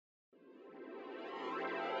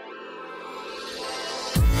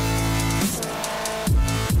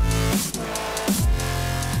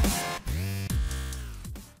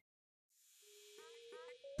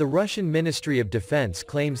The Russian Ministry of Defense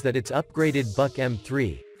claims that its upgraded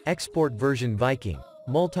Buk-M3, export version Viking,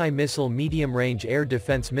 multi-missile medium-range air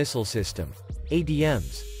defense missile system,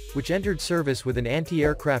 ADMS, which entered service with an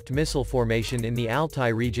anti-aircraft missile formation in the Altai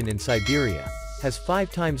region in Siberia, has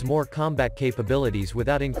 5 times more combat capabilities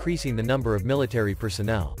without increasing the number of military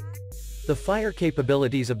personnel. The fire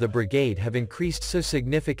capabilities of the brigade have increased so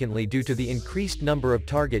significantly due to the increased number of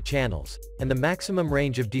target channels, and the maximum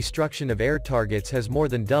range of destruction of air targets has more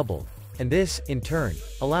than doubled, and this, in turn,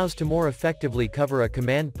 allows to more effectively cover a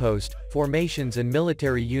command post, formations and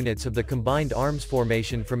military units of the combined arms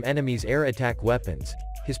formation from enemy's air attack weapons,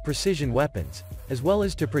 his precision weapons, as well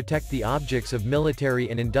as to protect the objects of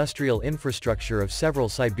military and industrial infrastructure of several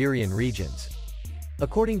Siberian regions.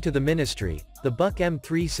 According to the ministry, the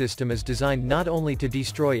Buk-M3 system is designed not only to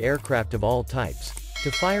destroy aircraft of all types,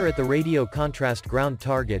 to fire at the radio contrast ground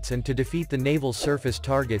targets and to defeat the naval surface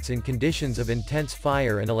targets in conditions of intense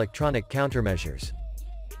fire and electronic countermeasures.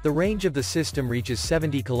 The range of the system reaches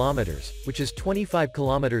 70 kilometers, which is 25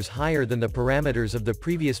 kilometers higher than the parameters of the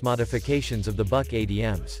previous modifications of the Buk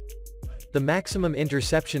ADMS. The maximum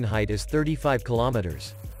interception height is 35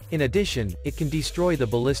 kilometers. In addition, it can destroy the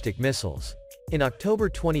ballistic missiles. In October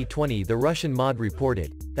 2020, the Russian MOD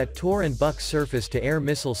reported that Tor and Buk surface-to-air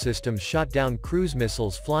missile systems shot down cruise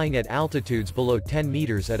missiles flying at altitudes below 10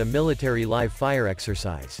 meters at a military live-fire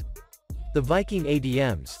exercise. The Viking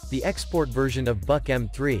ADMS, the export version of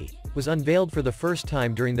Buk-M3, was unveiled for the first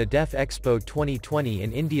time during the DEF Expo 2020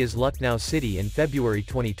 in India's Lucknow city in February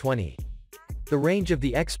 2020. The range of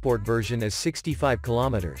the export version is 65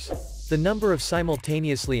 kilometers. The number of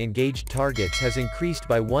simultaneously engaged targets has increased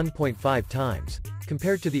by 1.5 times,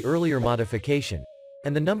 compared to the earlier modification,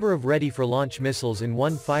 and the number of ready-for-launch missiles in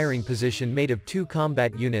one firing position made of 2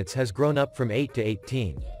 combat units has grown up from 8 to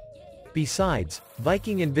 18. Besides,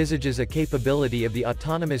 Viking envisages a capability of the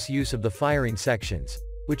autonomous use of the firing sections,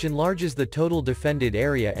 which enlarges the total defended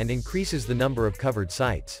area and increases the number of covered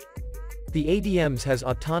sites. The ADMS has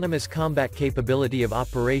autonomous combat capability of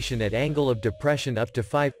operation at angle of depression up to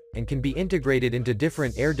 5, and can be integrated into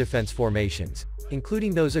different air defense formations,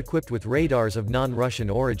 including those equipped with radars of non-Russian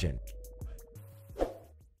origin.